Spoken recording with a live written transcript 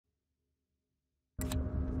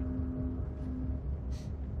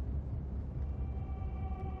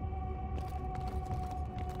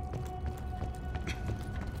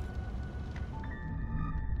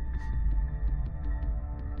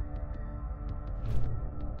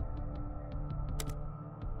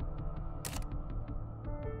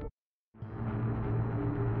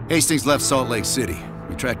Hastings left Salt Lake City.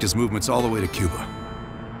 We tracked his movements all the way to Cuba.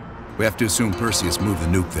 We have to assume Perseus moved the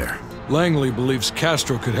nuke there. Langley believes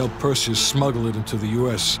Castro could help Perseus smuggle it into the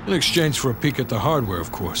US, in exchange for a peek at the hardware,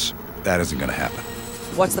 of course. That isn't gonna happen.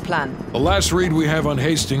 What's the plan? The last read we have on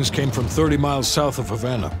Hastings came from 30 miles south of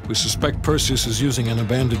Havana. We suspect Perseus is using an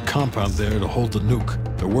abandoned compound there to hold the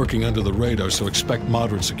nuke. They're working under the radar, so expect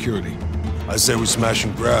moderate security. I say we smash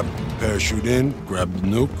and grab. Parachute in, grab the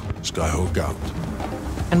nuke, skyhook out.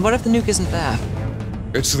 And what if the nuke isn't there?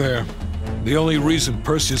 It's there. The only reason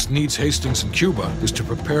Perseus needs Hastings in Cuba is to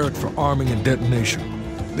prepare it for arming and detonation.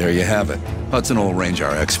 There you have it. Hudson will arrange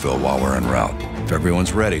our exfil while we're en route. If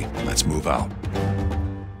everyone's ready, let's move out.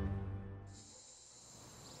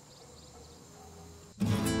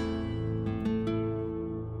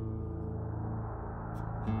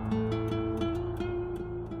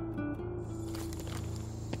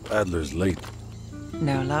 Adler's late.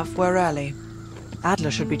 No, love, we're early.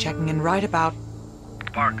 Adler should be checking in right about...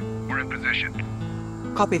 Park, we're in position.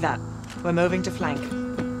 Copy that. We're moving to flank.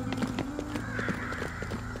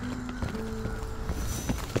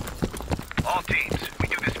 All teams, we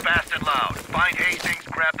do this fast and loud. Find Hastings,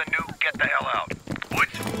 grab the nuke, get the hell out.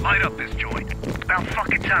 Woods, light up this joint. About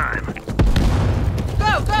fucking time.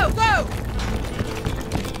 Go, go, go!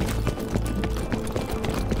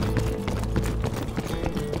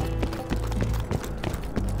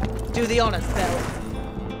 Do the honors, Bill.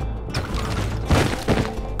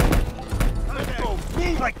 Let's go.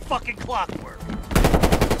 Move like fucking clockwork.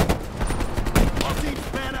 All teams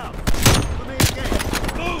span out. The main game.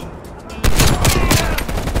 Move!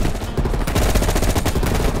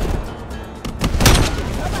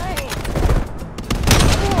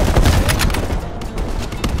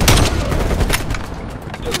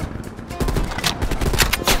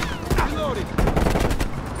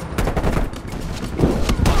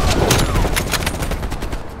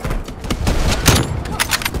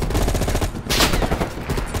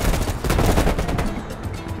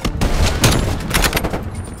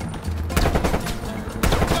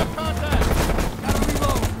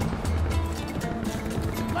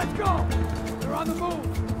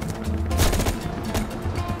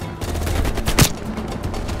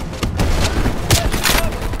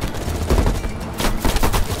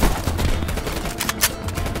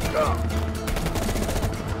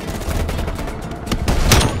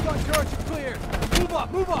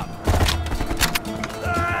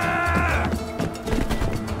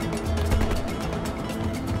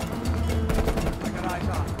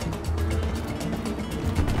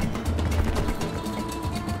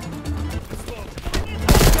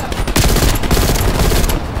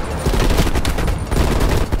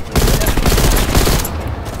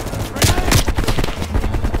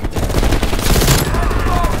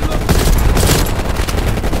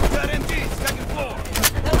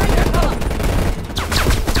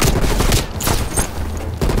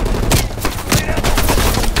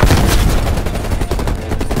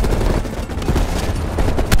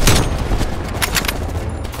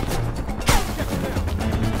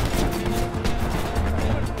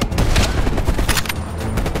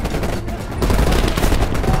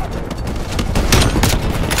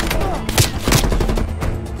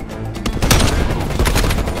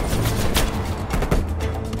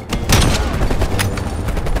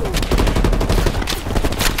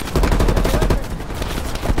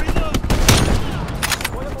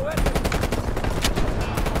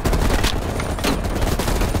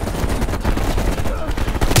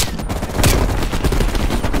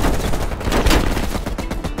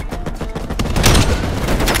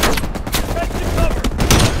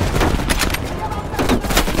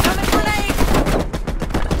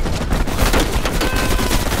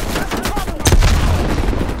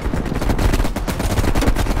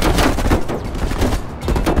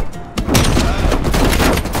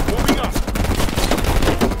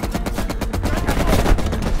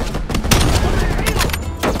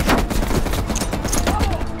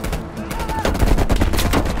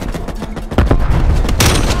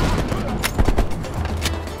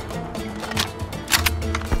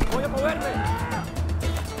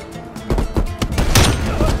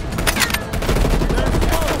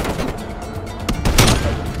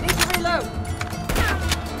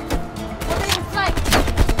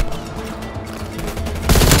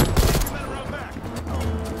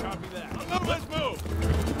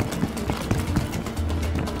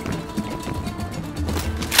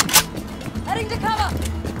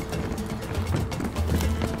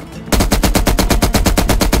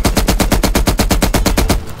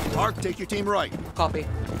 Take your team right. Copy.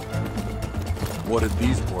 What did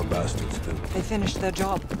these poor bastards do? They finished their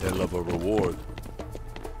job. They love a reward.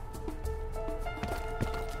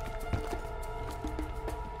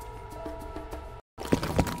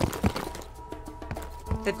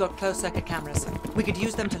 They've got closed-circuit cameras. We could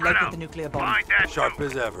use them to locate the nuclear bomb. Find that Sharp nuke.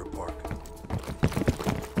 as ever, Park.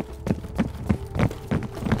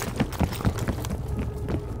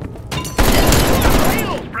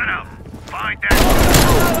 Spread out. Find that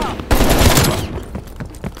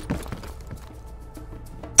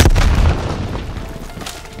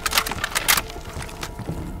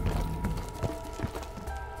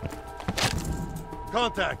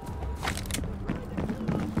Contact!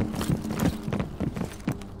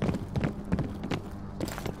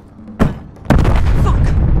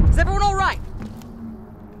 Fuck! Is everyone all right?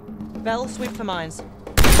 Bell, sweep for mines.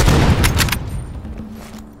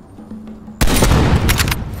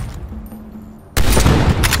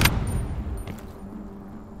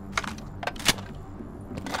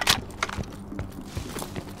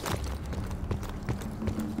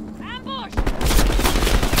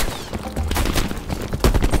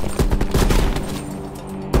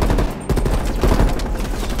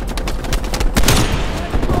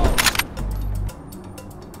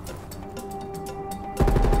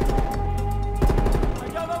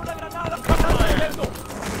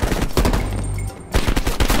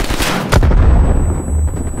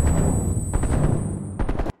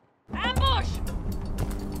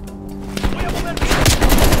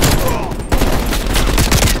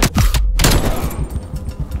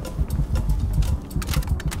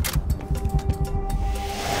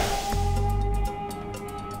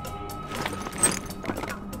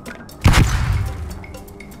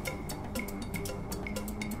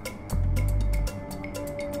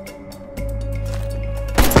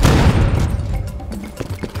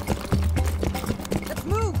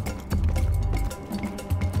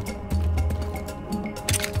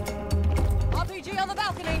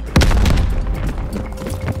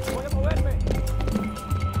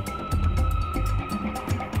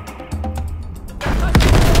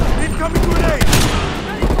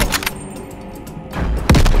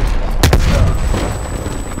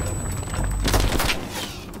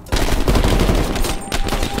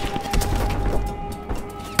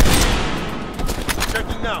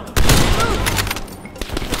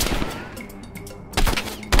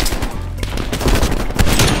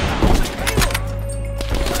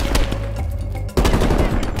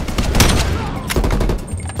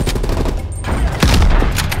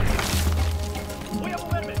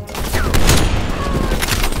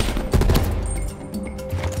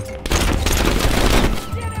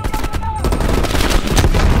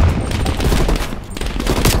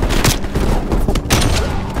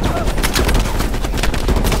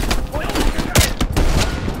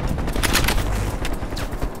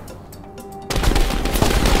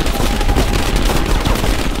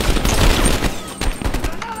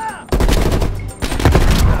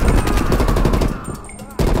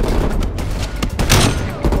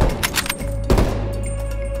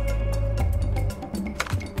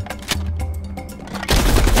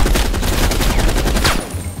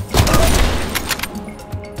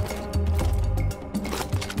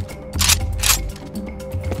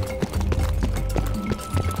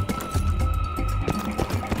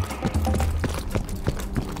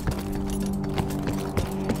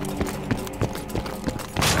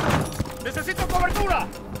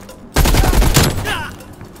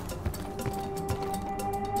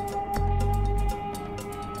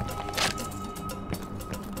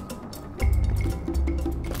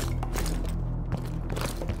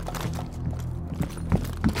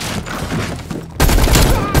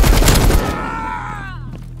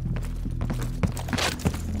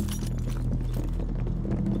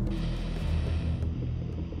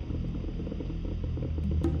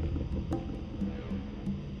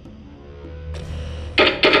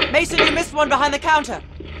 Mason, you missed one behind the counter.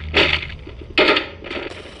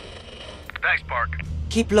 Thanks, Park.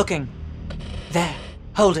 Keep looking. There.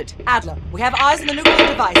 Hold it. Adler, we have eyes on the nuclear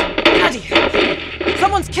device. Bloody hell.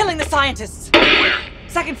 Someone's killing the scientists. Where?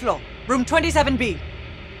 Second floor. Room 27B.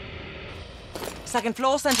 Second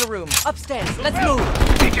floor, center room. Upstairs. Let's move.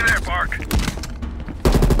 Meet you there, Park.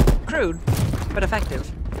 Crude, but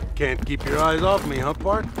effective. Can't keep your eyes off me, huh,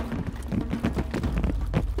 Park?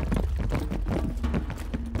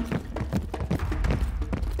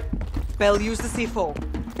 Bell, use the C4.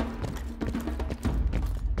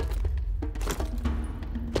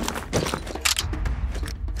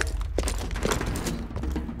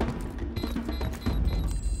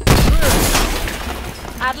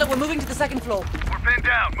 Adler, we're moving to the second floor. We're pinned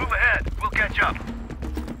down. Move ahead. We'll catch up.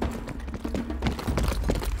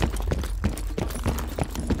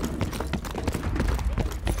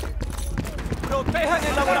 ¡Protejan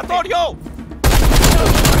el laboratorio!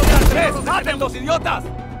 ¡Maten los idiotas!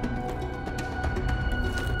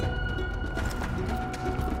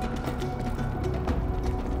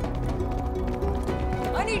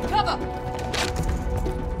 I need cover!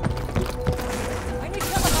 I need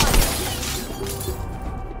cover, guys!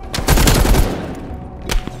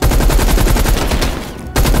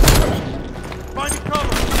 Finding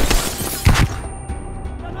cover!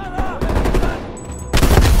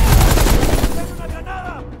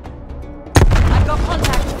 I've got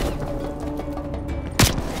contact!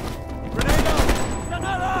 Grenade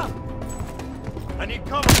out! I need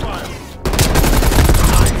cover fire!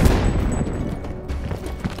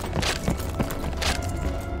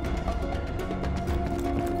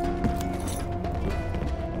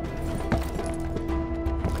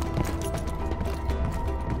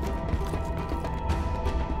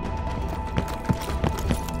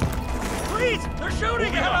 Please! They're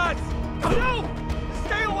shooting at us! No!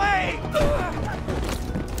 Stay away!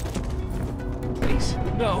 Please,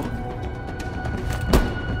 no.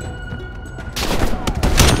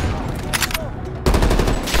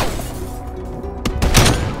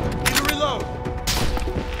 Need to reload!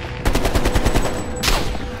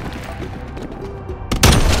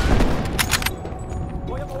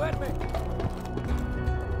 Voy a moverme.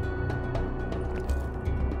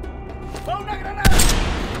 ¡Va una granada!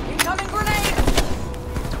 Incoming grenade!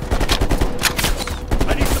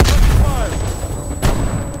 I need some fucking fire!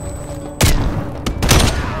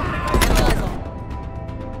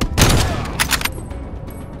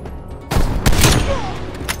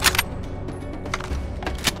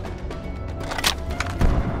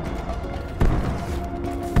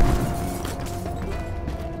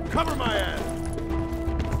 Cover my ass!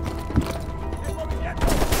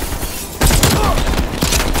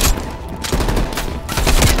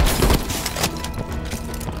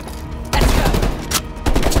 Let's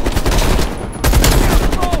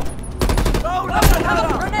go! No, no, Have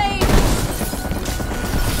a grenade!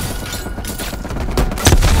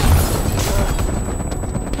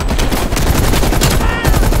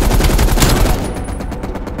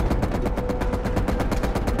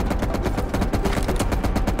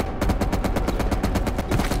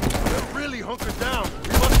 They're really hunkered down. We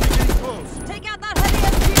must be getting close. Take out that heavy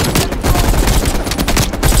MG!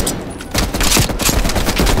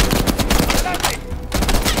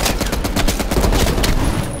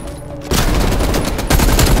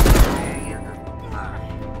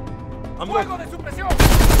 I'm ¡Fuego looking. de supresión!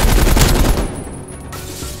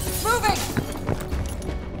 Moving!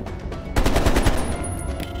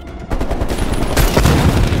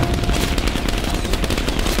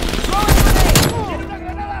 Throwing grenade! ¡Tiene una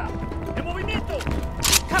granada! ¡En movimiento!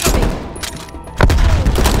 Cover me!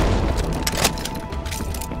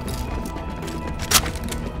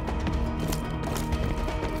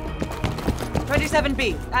 "27B,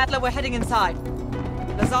 Adler, we're heading inside.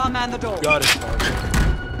 Lazar, man the door. Got it, Sergeant.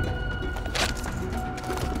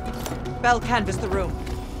 Bell, canvass the room.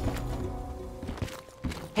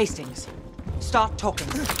 Hastings, start talking.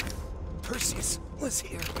 Perseus was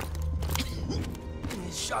here.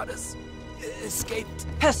 He shot us. Escaped.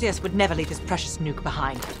 Perseus would never leave his precious nuke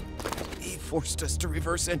behind. He forced us to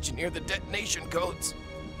reverse engineer the detonation codes.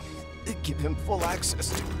 Give him full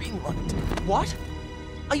access to Greenland. What?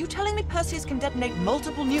 Are you telling me Perseus can detonate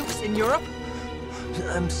multiple nukes in Europe?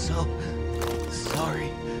 I'm so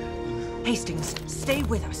sorry. Hastings, stay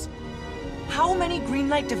with us. How many green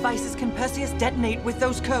light devices can Perseus detonate with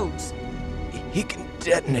those codes? He can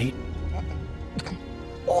detonate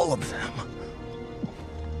all of them.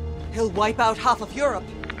 He'll wipe out half of Europe.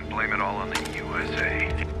 And blame it all on the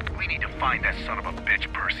USA. We need to find that son of a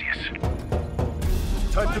bitch, Perseus.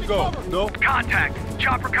 Time to go. No? Contact!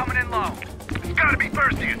 Chopper coming in low. It's gotta be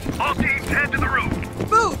Perseus. All teams head to the roof.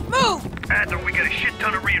 Move! Move! Adler, we got a shit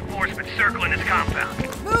ton of reinforcements circling this compound.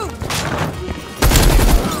 Move!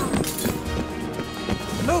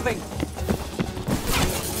 Moving!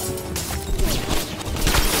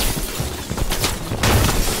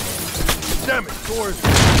 Damn it, doors.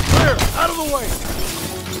 Clear! Out of the way!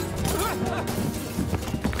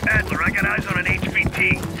 Adler, I got eyes on an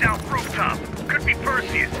HVT. South rooftop. Could be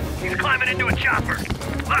Perseus. He's climbing into a chopper.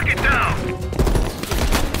 Lock it down.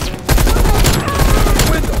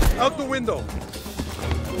 Window! Out the window!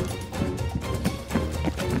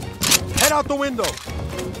 Head out the window!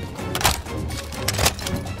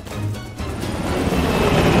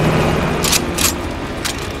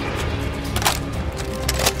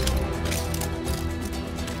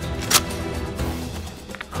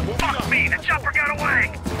 Fuck me, the chopper got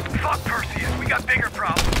away. Fuck Perseus, we got bigger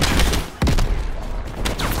problems.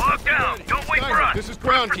 Lock down, don't wait for us. This is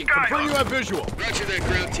ground team. Confirm you have visual. Roger that,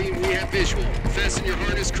 ground team. We have visual. Fasten your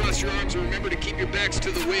harness, cross your arms, and remember to keep your backs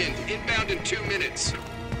to the wind. Inbound in 2 minutes.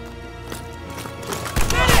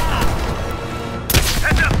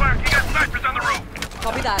 Heads up, Mark, you got snipers on the roof.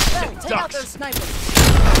 Copy that. Take out those snipers.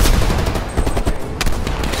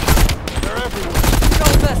 They're everywhere. You know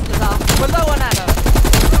what first, Lazar. We're low on ammo.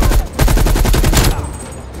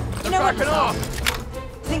 You know what, Lazar?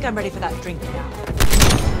 I think I'm ready for that drink now.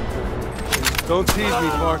 Don't tease me,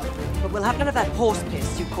 Park. But we'll have none of that horse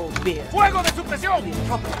piss you call beer. Fuego de supresión!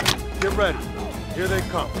 Proper. Get ready. Here they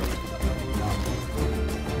come.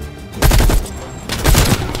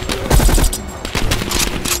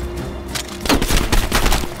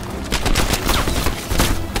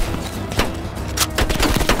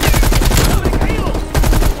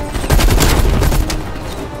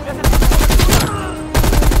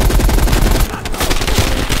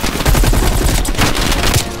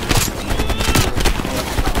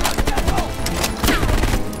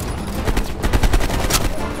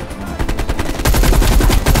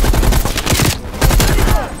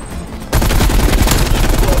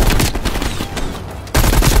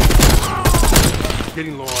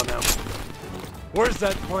 Getting low on ammo. Where's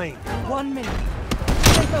that plane? 1 minute.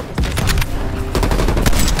 Stay focused, Lazar.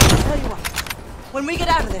 I'll tell you what. When we get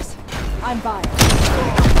out of this, I'm buying.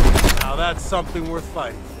 Now that's something worth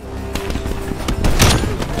fighting.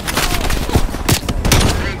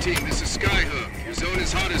 Ground team, this is Skyhook. Your zone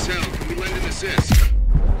is hot as hell. Can we lend an assist?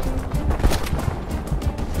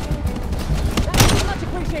 That's much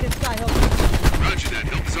appreciated, Skyhook. Roger that.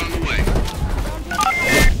 Help is on the way.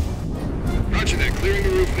 Roger that. Clearing the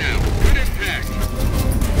roof now. Good impact.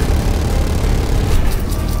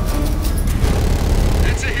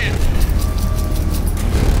 That's a hit.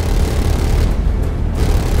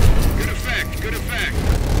 Good effect. Good effect.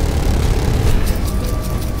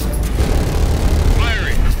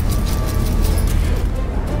 Firing.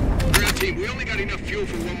 Ground team, we only got enough fuel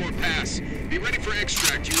for one more pass. Be ready for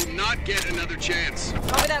extract. You will not get another chance.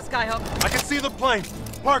 Copy that, Skyhook. I can see the plane.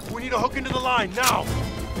 Park, we need to hook into the line, now!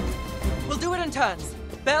 We'll do it in turns.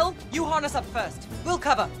 Bell, you harness up first. We'll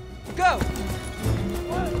cover. Go!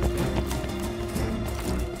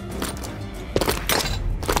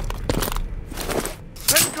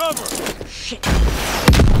 Take cover! Shit.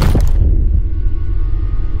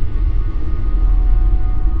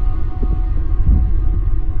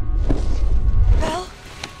 Bell?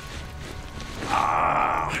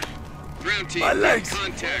 Ground team, My legs.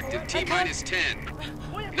 contact at T-minus 10,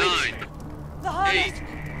 9, The harness.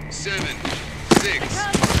 8, 7, 6,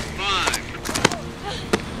 5.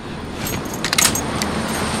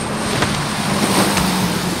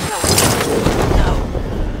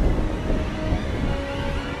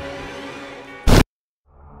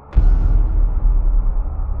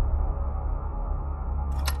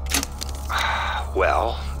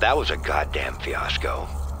 Well, that was a goddamn fiasco.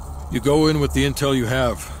 You go in with the intel you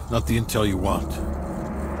have, not the intel you want.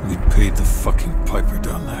 We paid the fucking piper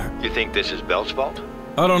down there. You think this is Bell's fault?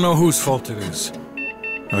 I don't know whose fault it is.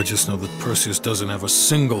 I just know that Perseus doesn't have a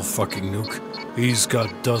single fucking nuke. He's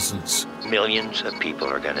got dozens. Millions of people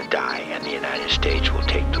are gonna die, and the United States will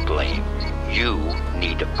take the blame. You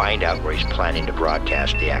need to find out where he's planning to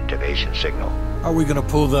broadcast the activation signal. How are we gonna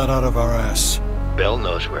pull that out of our ass? Bell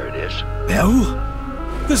knows where it is. Bell?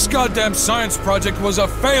 This goddamn science project was a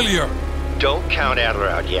failure! Don't count Adler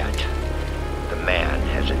out yet. The man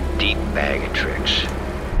has a deep bag of tricks.